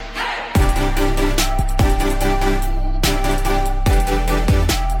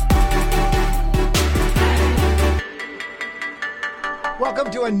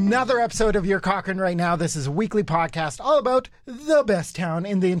another episode of Your Cochrane Right Now. This is a weekly podcast all about the best town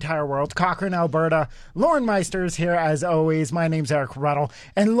in the entire world, Cochrane, Alberta. Lauren Meister is here as always. My name's Eric Ruddle.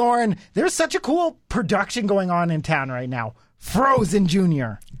 And Lauren, there's such a cool production going on in town right now. Frozen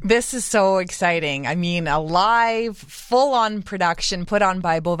Jr. This is so exciting. I mean, a live, full-on production put on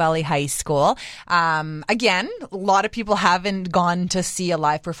by Bow Valley High School. Again, a lot of people haven't gone to see a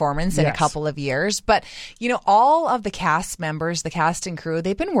live performance in a couple of years. But, you know, all of the cast members, the cast and crew,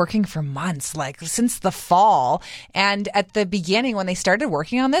 they've been working for months, like since the fall. And at the beginning, when they started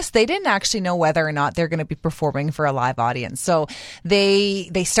working on this, they didn't actually know whether or not they're going to be performing for a live audience. So they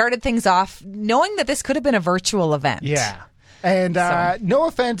started things off knowing that this could have been a virtual event. Yeah. And no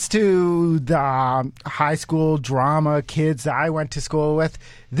offense to the high school drama kids that I went to school with.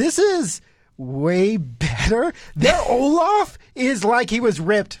 This is way better. Their Olaf is like he was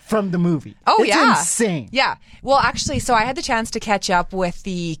ripped from the movie. Oh, it's insane. Yeah. Well, actually, so I had the chance to catch up with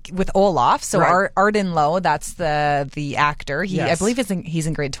Olaf. So Arden Lowe, that's the actor. I believe he's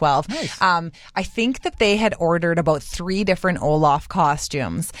in grade 12. Nice. I think that they had ordered about 3 different Olaf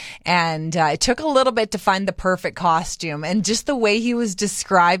costumes, and it took a little bit to find the perfect costume. And just the way he was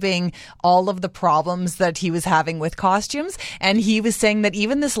describing all of the problems that he was having with costumes, and he was saying that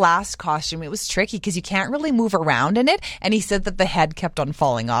even this last costume, it was tricky because you can't really move around in it. And he said that the head kept on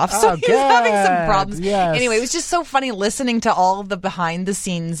falling off. So he was having some problems. Yes. Anyway, it was just so funny listening to all of the behind the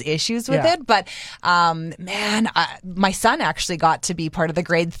scenes issues with it. But my son actually got to be part of the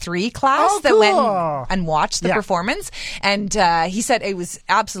grade 3 class that went and watched the performance. And he said it was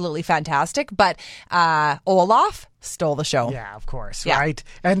absolutely fantastic. But Olaf stole the show. Yeah, of course. Yeah. Right.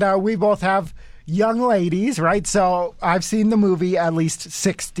 And we both have young ladies, right? So I've seen the movie at least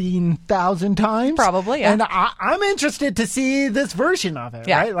 16,000 times. Probably, yeah. And I'm interested to see this version of it,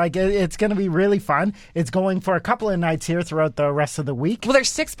 right? Like, it's going to be really fun. It's going for a couple of nights here throughout the rest of the week. Well,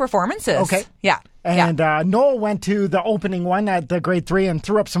 there's 6 performances. Okay. Yeah. And Noel went to the opening one at the grade 3 and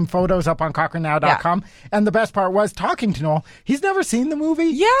threw up some photos up on CochraneNow.com. And the best part was talking to Noel. He's never seen the movie.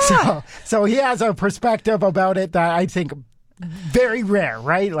 Yeah. So he has a perspective about it that I think very rare,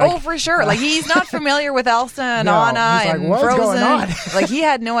 right? Like, for sure. Like, he's not familiar with Elsa and Anna and what's Frozen. Going on? Like, he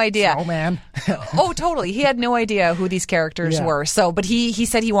had no idea. Oh, man. Oh, totally. He had no idea who these characters were. So, but he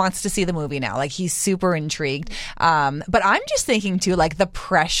said he wants to see the movie now. Like, he's super intrigued. But I'm just thinking, too, like, the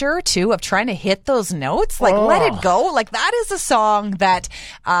pressure, too, of trying to hit those notes. Like, Let It Go. Like, that is a song that,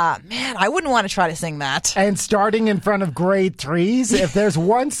 man, I wouldn't want to try to sing that. And starting in front of grade 3s, if there's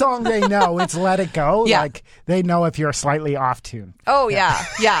one song they know, it's Let It Go. Yeah. Like, they know if you're slightly off tune. Oh,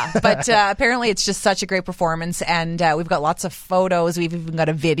 yeah. But apparently it's just such a great performance, and we've got lots of photos. We've even got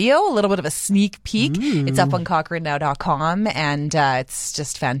a video, a little bit of a sneak peek. Ooh. It's up on CochraneNow.com, and it's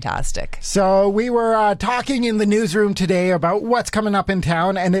just fantastic. So we were talking in the newsroom today about what's coming up in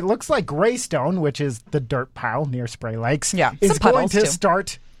town, and it looks like Greystone, which is the dirt pile near Spray Lakes, is going to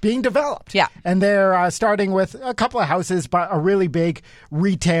start being developed. Yeah. And they're starting with a couple of houses, but a really big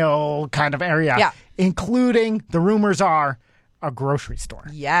retail kind of area, including, the rumors are, a grocery store.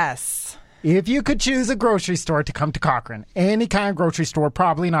 Yes. If you could choose a grocery store to come to Cochrane, any kind of grocery store,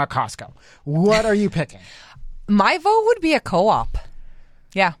 probably not Costco, what are you picking? My vote would be a Co-op.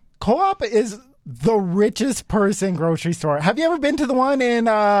 Yeah. Co-op is the richest person grocery store. Have you ever been to the one in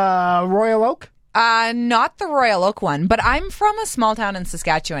Royal Oak? Not the Royal Oak one, but I'm from a small town in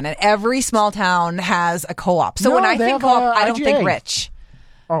Saskatchewan, and every small town has a co-op. So when I think co-op, I don't think rich.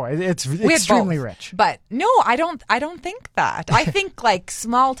 Oh, it's extremely rich. But no, I don't think that. I think like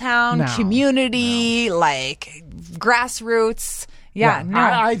small town, community, like grassroots. Yeah, no.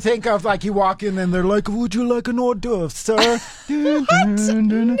 I think of like you walk in and they're like, "Would you like an hors d'oeuvre, sir?" No.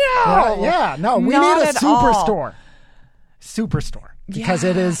 No. We need a superstore. Superstore. Because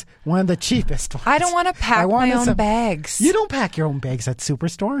it is one of the cheapest ones. I don't want to pack my own bags. You don't pack your own bags at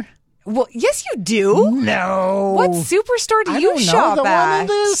Superstore? Well, yes, you do. No. What Superstore do you shop at? The at? one in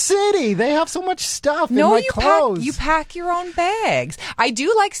the city. They have so much stuff. No, and clothes. You pack your own bags. I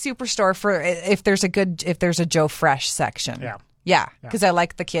do like Superstore for if there's a Joe Fresh section. Yeah, because I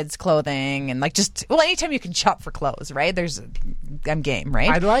like the kids' clothing and like anytime you can shop for clothes, right? I'm game, right?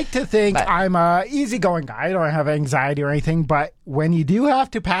 I'd like to think I'm a easygoing guy. I don't have anxiety or anything, but when you do have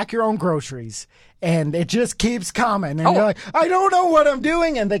to pack your own groceries and it just keeps coming and you're like, I don't know what I'm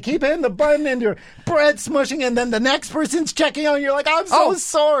doing, and they keep hitting the button and your bread smushing and then the next person's checking out and you're like, I'm so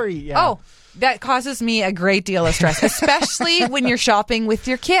sorry. Yeah. That causes me a great deal of stress, especially when you're shopping with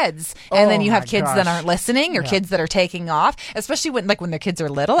your kids, and then you have kids that aren't listening, or kids that are taking off. Especially when their kids are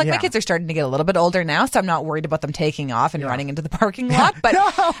little. Like my kids are starting to get a little bit older now, so I'm not worried about them taking off and running into the parking lot. But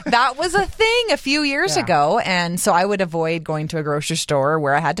that was a thing a few years ago, and so I would avoid going to a grocery store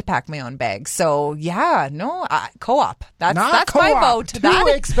where I had to pack my own bags. So co-op. That's my vote. Too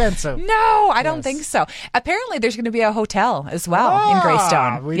expensive. No, I don't think so. Apparently, there's going to be a hotel as well in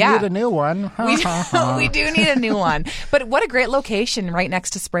Greystone. We need a new one. We do need a new one. But what a great location right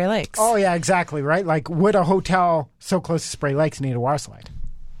next to Spray Lakes. Oh, yeah, exactly, right? Like, would a hotel so close to Spray Lakes need a water slide?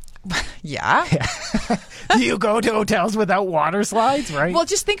 Yeah. Do you go to hotels without water slides, right? Well,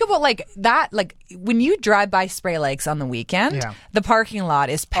 just think about that. Like, when you drive by Spray Lakes on the weekend, the parking lot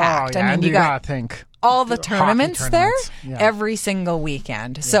is packed. Oh, yeah, I mean, you got to think. All the tournaments there Yeah. every single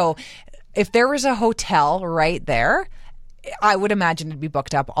weekend. Yeah. So if there was a hotel right there, I would imagine it'd be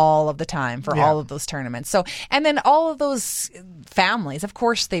booked up all of the time for all of those tournaments. So, and then all of those families, of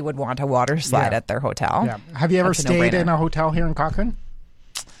course, they would want a water slide at their hotel. Yeah. Have you ever stayed in a hotel here in Cochrane?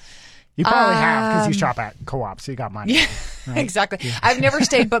 You probably have, because you shop at Co-op, so you got money. Yeah, right? Exactly. Yeah. I've never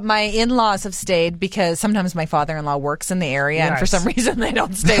stayed, but my in-laws have stayed, because sometimes my father-in-law works in the area, and for some reason they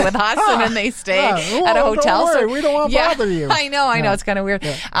don't stay with us, and then they stay at a hotel. Don't worry, we don't want to bother you. I know. It's kind of weird.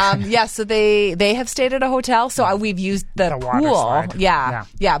 Yeah. So they have stayed at a hotel, so we've used the pool. Yeah,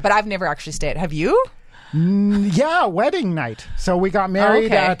 but I've never actually stayed. Have you? Yeah, wedding night. So we got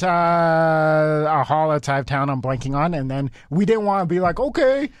married at a hall outside of town I'm blanking on, and then we didn't want to be like,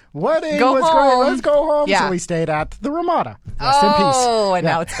 okay, wedding was great, let's go home. Yeah. So we stayed at the Ramada. Rest in peace. Oh, and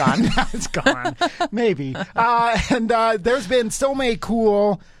now it's gone. Now it's gone. Maybe. And there's been so many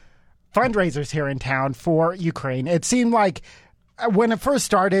cool fundraisers here in town for Ukraine. It seemed like when it first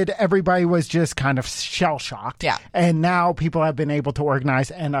started, everybody was just kind of shell-shocked. Yeah. And now people have been able to organize,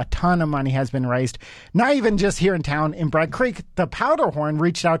 and a ton of money has been raised. Not even just here in town. In Bragg Creek, the Powderhorn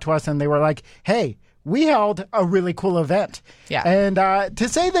reached out to us, and they were like, hey, we held a really cool event. Yeah. And to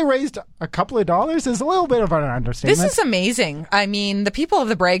say they raised a couple of dollars is a little bit of an understatement. This is amazing. I mean, the people of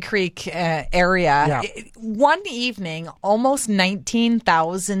the Bragg Creek area, one evening, almost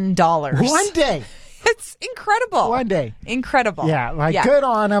 $19,000. One day. It's incredible. One day. Incredible. Yeah, good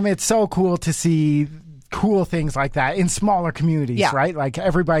on them. It's so cool to see cool things like that in smaller communities, right? Like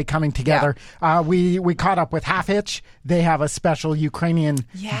everybody coming together. Yeah. We caught up with Half Hitch. They have a special Ukrainian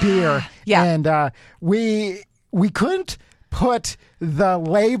beer. Yeah. And we couldn't put the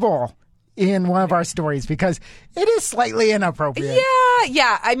label in one of our stories because it is slightly inappropriate.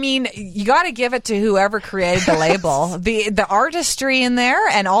 Yeah. I mean, you got to give it to whoever created the label. The artistry in there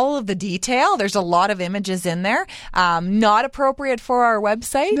and all of the detail. There's a lot of images in there. Not appropriate for our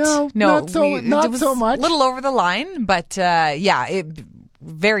website. No, not so much. A little over the line, but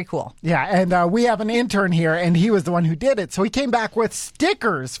very cool. Yeah, and we have an intern here, and he was the one who did it. So he came back with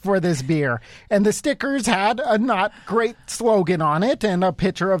stickers for this beer. And the stickers had a not great slogan on it and a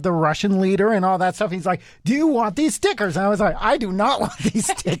picture of the Russian leader and all that stuff. He's like, do you want these stickers? And I was like, I do not want these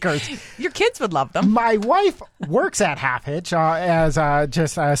stickers. Your kids would love them. My wife works at Half Hitch as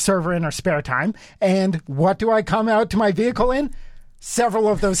just a server in her spare time. And what do I come out to my vehicle in? Several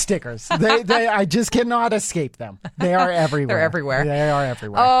of those stickers. I just cannot escape them. They are everywhere. They're everywhere. They are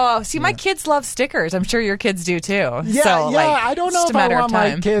everywhere. Oh, see, my kids love stickers. I'm sure your kids do too. Yeah, so, I don't know if I want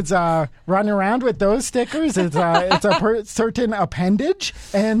my kids running around with those stickers. It's a certain appendage,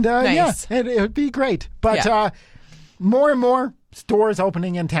 and nice. it would be great. But more and more stores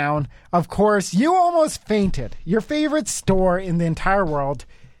opening in town. Of course, you almost fainted. Your favorite store in the entire world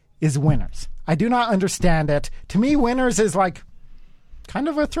is Winners. I do not understand it. To me, Winners is like kind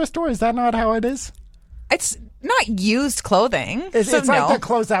of a thrift store. Is that not how it is? It's not used clothing. It's like the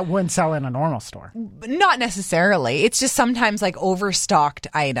clothes that wouldn't sell in a normal store. Not necessarily. It's just sometimes like overstocked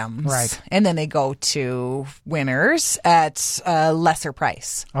items. Right. And then they go to Winners at a lesser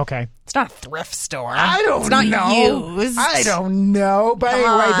price. Okay. It's not a thrift store. I don't know. It's not used. I don't know. But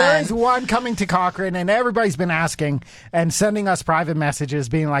anyway, there is one coming to Cochrane, and everybody's been asking and sending us private messages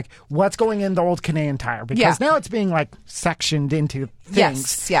being like, what's going in the old Canadian Tire? Because now it's being like sectioned into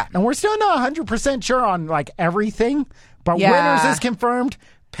things. Yes, And we're still not 100% sure on like everything, but Winners is confirmed.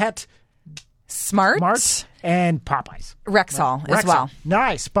 Pet Smart and Popeyes. Rexall as well.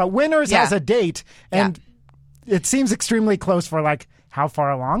 Nice. But Winners has a date, and it seems extremely close for like how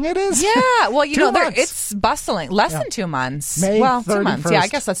far along it is. Yeah, well, you know, it's bustling. Less than 2 months. May 2 31st. months. Yeah, I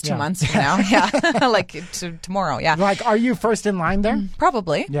guess that's 2 months from now. Yeah, like tomorrow. Yeah. Like, are you first in line there?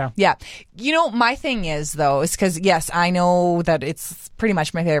 Probably. Yeah. You know, my thing is, though, is because, yes, I know that it's pretty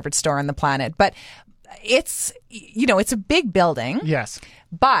much my favorite store on the planet, but it's, it's a big building. Yes.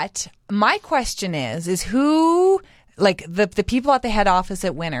 But my question is who, like the people at the head office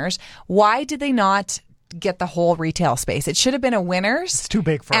at Winners, why did they not get the whole retail space? It should have been a Winners. It's too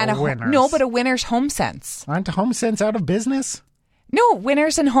big for a Winners. No, but a Winners HomeSense. Aren't HomeSense out of business? No,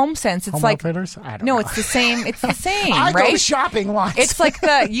 Winners and HomeSense. It's Home like Outfitters? I don't know. it's the same. It's the same, I right? go shopping once. It's like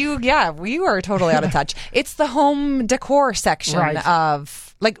you are totally out of touch. It's the home decor section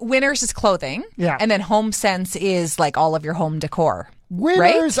of, like, Winners is clothing, and then HomeSense is like all of your home decor.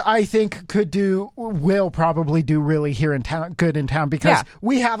 Winners, right? I think, will probably do really here in town, good in town, because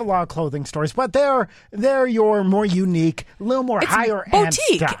we have a lot of clothing stores, but they're your more unique, a little more higher end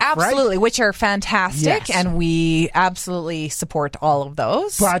stuff, absolutely, right? which are fantastic, and we absolutely support all of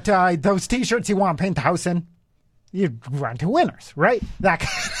those. But those T-shirts you want to paint the house in, you run to Winners, right? That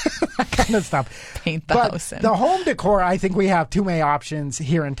kind of stuff. Paint the house in. The home decor, I think we have too many options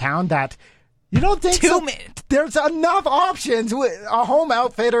here in town that. You don't think there's enough options. A Home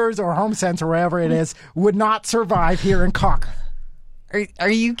Outfitters or HomeSense or wherever it is would not survive here in Cochrane. Are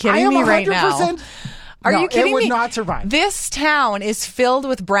you kidding me right now? Are you kidding me? It would not survive. This town is filled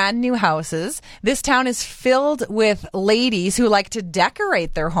with brand new houses. This town is filled with ladies who like to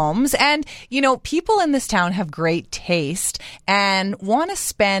decorate their homes. And, people in this town have great taste and want to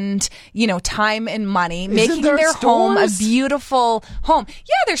spend, time and money making their home a beautiful home.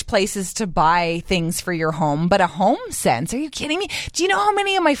 Yeah, there's places to buy things for your home, but a HomeSense? Are you kidding me? Do you know how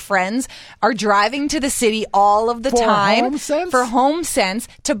many of my friends are driving to the city all of the time for HomeSense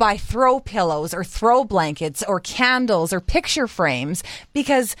to buy throw pillows or throw blankets or candles or picture frames,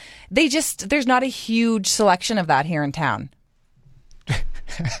 because there's not a huge selection of that here in town.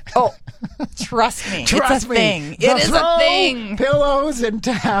 Oh, trust me. It's a thing. It is a thing. Pillows in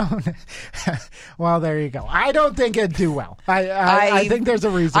town. Well, there you go. I don't think it'd do well. I think there's a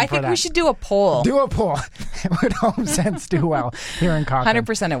reason for that. I think we should do a poll. Do a poll. Would HomeSense do well here in Cochrane?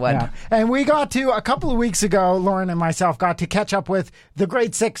 100% it would. Yeah. And we got to, a couple of weeks ago, Lauren and myself got to catch up with the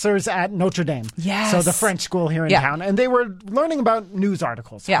grade sixers at Notre Dame. Yes. So the French school here in town. And they were learning about news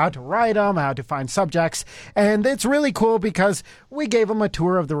articles, how to write them, how to find subjects. And it's really cool because we gave them a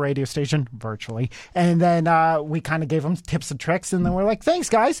tour of the radio station virtually. And then we kind of gave them tips and tricks. And then we're like, thanks,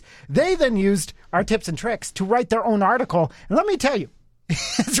 guys. They then used our tips and tricks to write their own article. And let me tell you,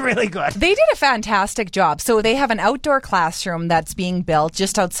 it's really good. They did a fantastic job. So they have an outdoor classroom that's being built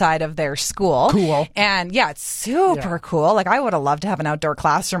just outside of their school. Cool. And it's super cool. Like, I would have loved to have an outdoor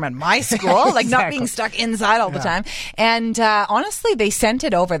classroom in my school, like not being stuck inside all the time. And honestly, they sent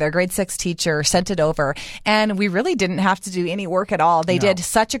it over. Their grade 6 teacher sent it over. And we really didn't have to do any work at all. They did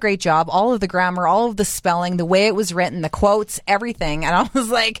such a great job. All of the grammar, all of the spelling, the way it was written, the quotes, everything. And I was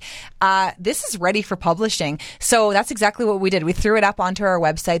like, this is ready for publishing. So that's exactly what we did. We threw it up onto our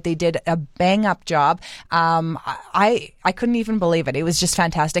website. They did a bang up job. I couldn't even believe it. It was just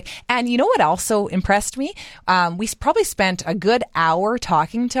fantastic. And you know what also impressed me? We probably spent a good hour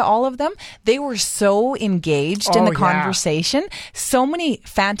talking to all of them. They were so engaged in the conversation. So many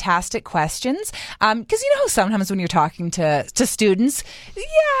fantastic questions. Because you know how sometimes when you're talking to students,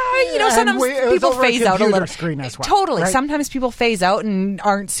 sometimes people phase out a little. Screen as well, totally. Right? Sometimes people phase out and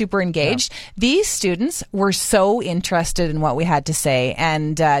aren't super engaged. These students were so interested in what we had to say,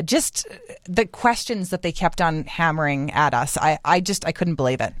 and just the questions that they kept on hammering at us. I couldn't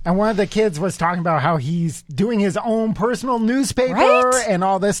believe it. And one of the kids was talking about how he's doing his own personal newspaper and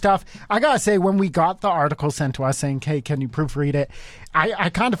all this stuff. I gotta say, when we got the article sent to us saying, hey, can you proofread it? I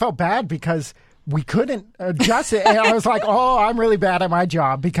kind of felt bad because we couldn't adjust it. And I was like, oh, I'm really bad at my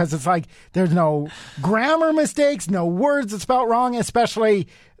job, because it's like there's no grammar mistakes, no words that's spelled wrong, especially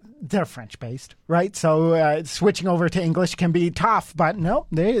they're French based, right? So switching over to English can be tough, but no,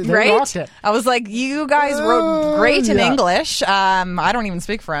 they rocked it. I was like, you guys wrote great in English. I don't even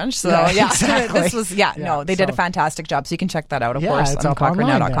speak French, so exactly. This was they did a fantastic job. So you can check that out, of course, on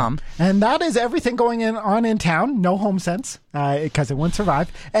CochraneNow.com. And that is everything going on in town. No HomeSense because it wouldn't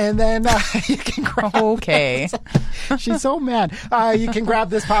survive. And then you can grab. She's so mad. You can grab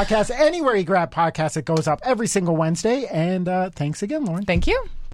this podcast anywhere you grab podcasts. It goes up every single Wednesday. And thanks again, Lauren. Thank you.